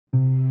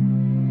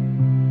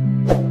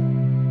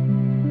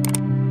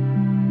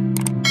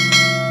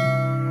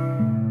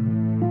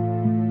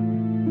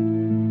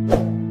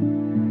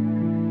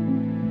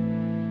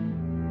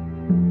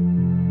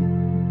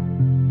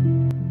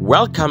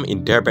Welcome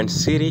in Durban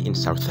City in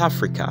South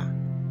Africa.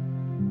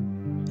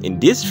 In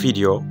this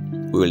video,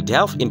 we will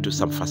delve into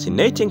some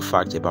fascinating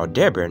facts about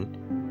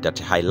Durban that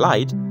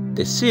highlight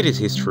the city's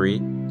history,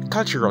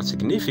 cultural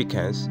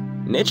significance,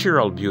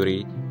 natural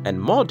beauty, and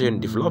modern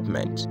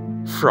development,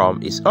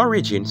 from its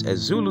origins as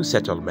Zulu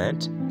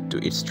settlement to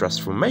its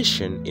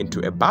transformation into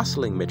a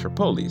bustling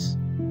metropolis.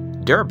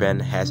 Durban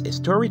has a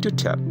story to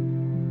tell.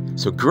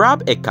 So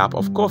grab a cup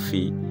of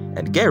coffee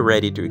and get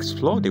ready to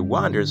explore the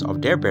wonders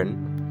of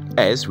Durban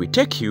as we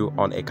take you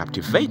on a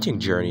captivating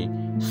journey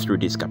through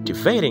this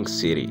captivating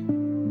city.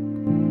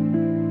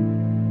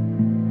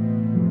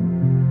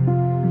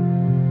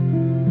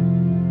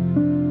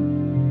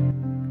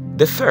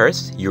 The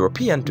first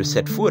European to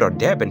set foot on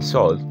Durban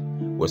soil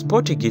was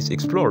Portuguese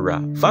explorer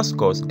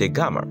Vasco da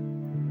Gama,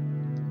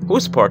 who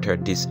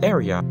spotted this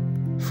area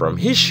from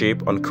his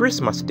ship on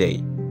Christmas Day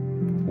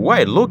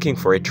while looking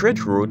for a trade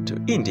route to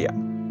India.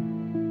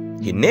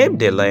 He named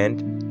the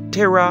land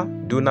Terra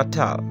do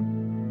Natal,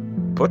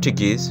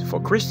 Portuguese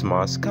for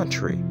Christmas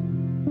country.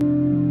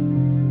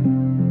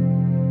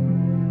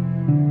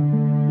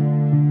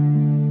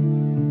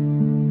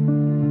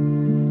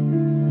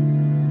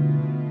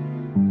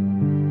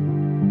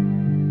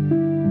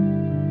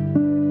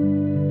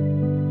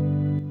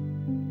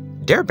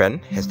 Durban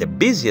has the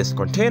busiest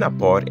container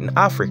port in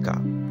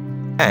Africa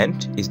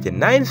and is the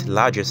 9th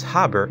largest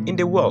harbor in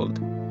the world.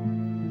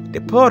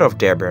 The port of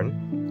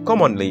Durban,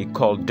 commonly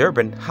called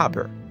Durban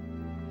Harbour,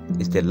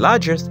 is the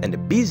largest and the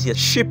busiest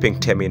shipping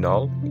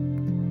terminal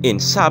in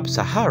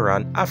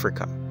sub-Saharan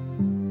Africa.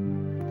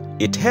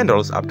 It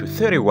handles up to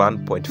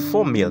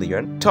 31.4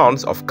 million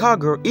tons of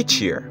cargo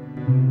each year.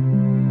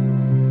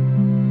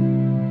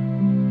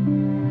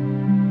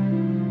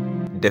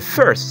 The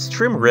first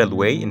steam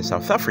railway in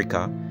South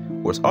Africa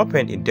was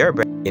opened in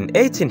Durban in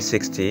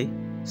 1860.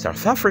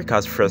 South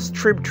Africa's first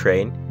steam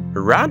train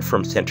ran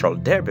from central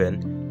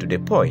Durban to the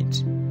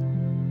Point.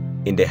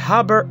 In the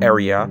harbour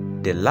area,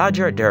 the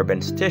larger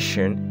Durban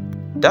station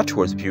that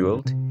was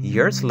built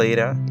years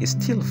later is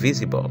still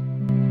visible.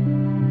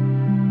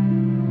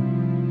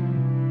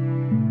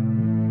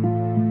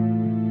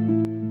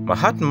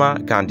 Mahatma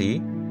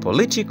Gandhi,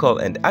 political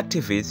and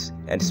activist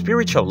and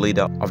spiritual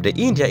leader of the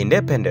India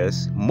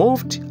independence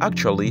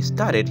actually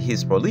started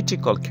his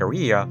political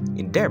career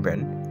in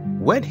Durban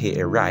when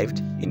he arrived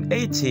in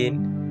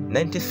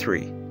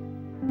 1893.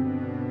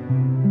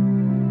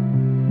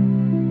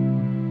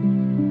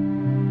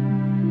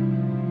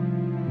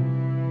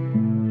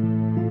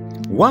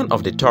 One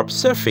of the top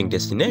surfing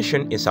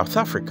destinations in South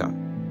Africa,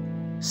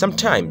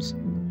 sometimes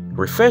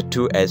referred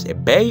to as a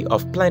Bay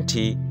of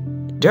Plenty,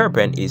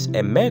 Durban is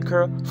a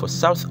mecca for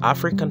South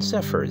African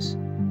surfers.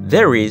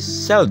 There is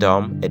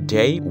seldom a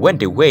day when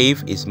the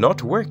wave is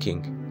not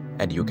working,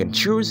 and you can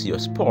choose your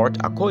sport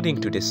according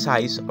to the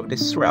size of the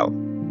swell.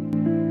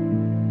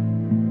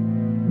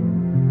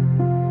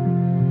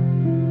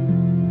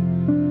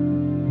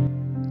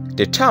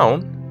 The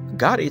town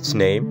got its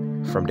name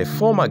from the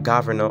former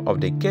governor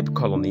of the Cape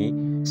Colony,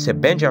 Sir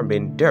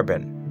Benjamin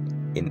Durban,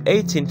 in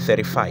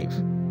 1835.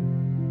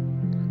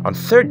 On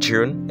 3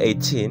 June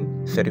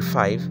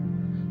 1835,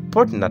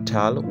 Port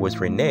Natal was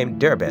renamed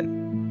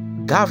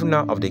Durban,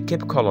 governor of the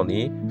Cape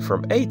Colony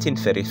from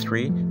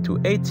 1833 to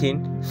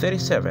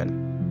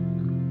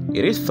 1837.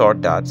 It is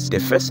thought that the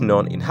first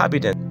known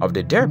inhabitant of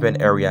the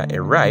Durban area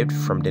arrived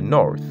from the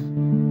north.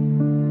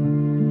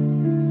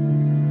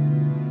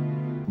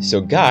 So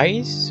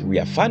guys, we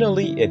are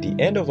finally at the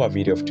end of our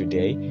video of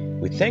today.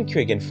 We thank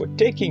you again for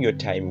taking your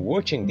time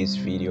watching this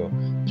video.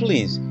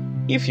 Please,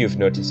 if you've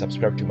not yet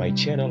subscribed to my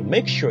channel,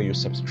 make sure you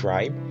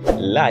subscribe,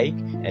 like,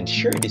 and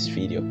share this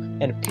video.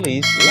 And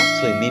please,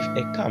 lastly,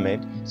 leave a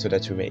comment so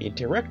that we may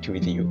interact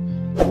with you.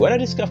 If you want to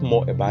discover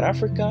more about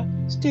Africa,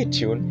 stay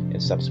tuned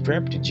and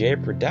subscribe to J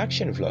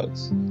Production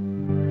Vlogs.